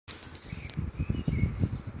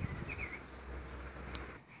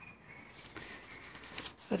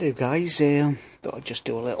do, guys, thought I'd just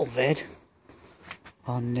do a little vid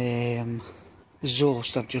on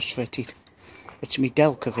exhaust I've just fitted. It's my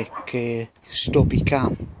Delkevic stubby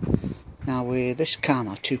can. Now this can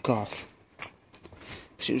I took off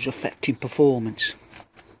because it was affecting performance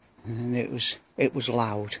and it was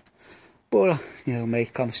loud, but you know, me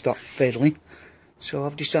kind of stopped fiddling, so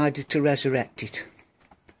I've decided to resurrect it,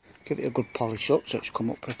 give it a good polish up so it's come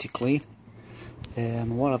up pretty clean.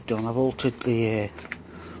 What I've done, I've altered the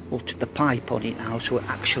pipe on it now, so it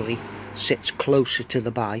actually sits closer to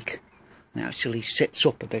the bike and it actually sits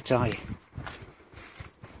up a bit higher.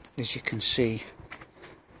 As you can see,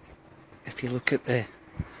 if you look at the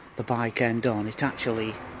bike end on, it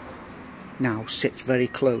actually now sits very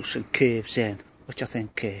close and curves in, which I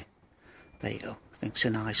think there you go, I think it's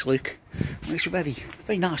a nice look. And it's a very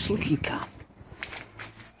nice looking can.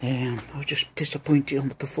 I was just disappointed on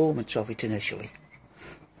the performance of it initially,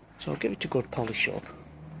 so I'll give it a good polish up.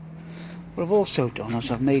 What I've also done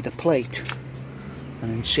is I've made a plate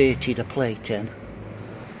and inserted a plate in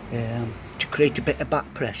to create a bit of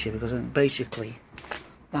back pressure, because basically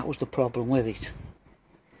that was the problem with it.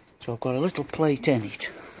 So I've got a little plate in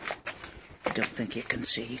it. I don't think you can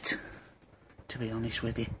see it, to be honest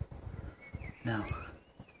with you. No.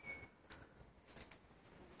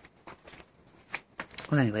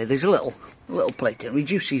 Well, anyway, there's a little plate. It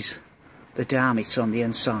reduces the diameter on the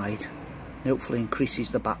inside and hopefully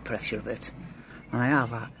increases the back pressure a bit. And I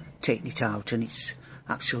have taken it out and it's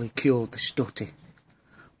actually cured the stutter,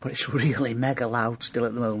 but it's really mega loud still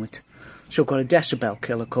at the moment. So I've got a decibel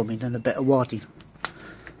killer coming and a bit of wadding,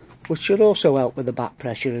 which should also help with the back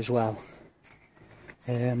pressure as well.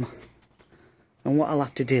 And what I'll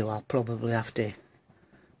have to do, I'll probably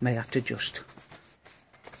may have to just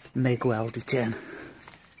MIG weld it in,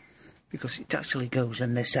 because it actually goes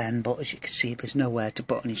in this end, but as you can see there's nowhere to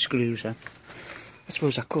put any screws in. I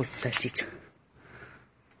suppose I could fit it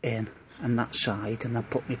in on that side and then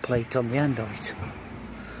put my plate on the end of it,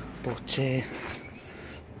 but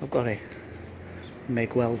I've got a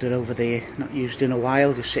MIG welder over there, not used in a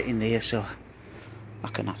while, just sitting there, so I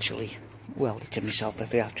can actually weld it in myself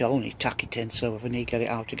if I have to. I'll only tack it in, so if I need to get it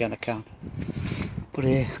out again I can. But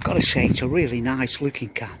I've got to say, it's a really nice looking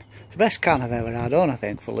can. It's the best can I've ever had on, I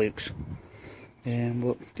think, for Luke's.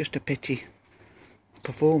 But just a pity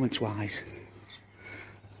performance wise.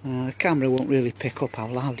 The camera won't really pick up how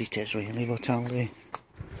loud it is really, but I'll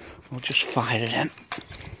just fire it in.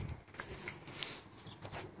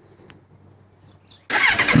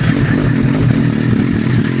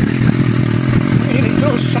 It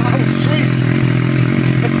does sound sweet.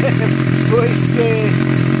 But it's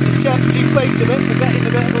tempting fate a bit for getting a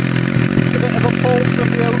bit of a pull from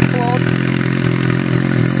the old clod.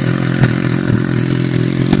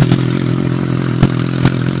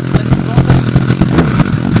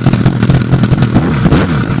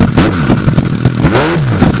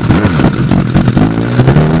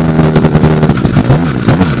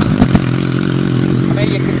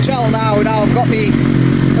 Now I've got my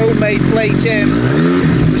homemade plate in.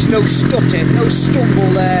 There's no stutter, no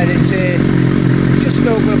stumble there. It's just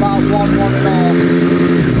over about 1.5.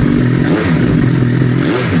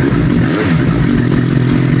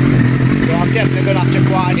 So I'm definitely going to have to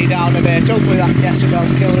quiet it down a bit. Hopefully that decibel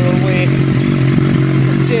killer will work.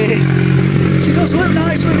 But she does look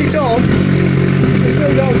nice with it on. There's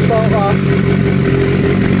no doubt about that.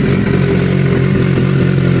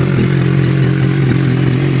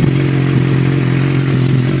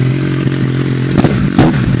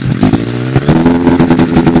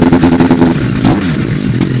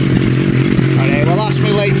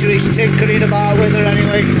 He's tinkering about with her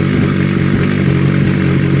anyway.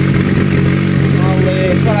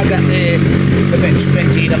 When I get the bits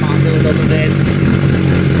fitted, I might do another bit.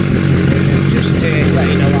 Just let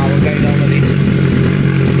you know how we're getting on with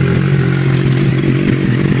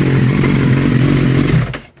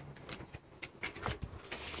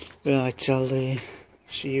it. Right, I'll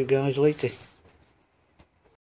see you guys later.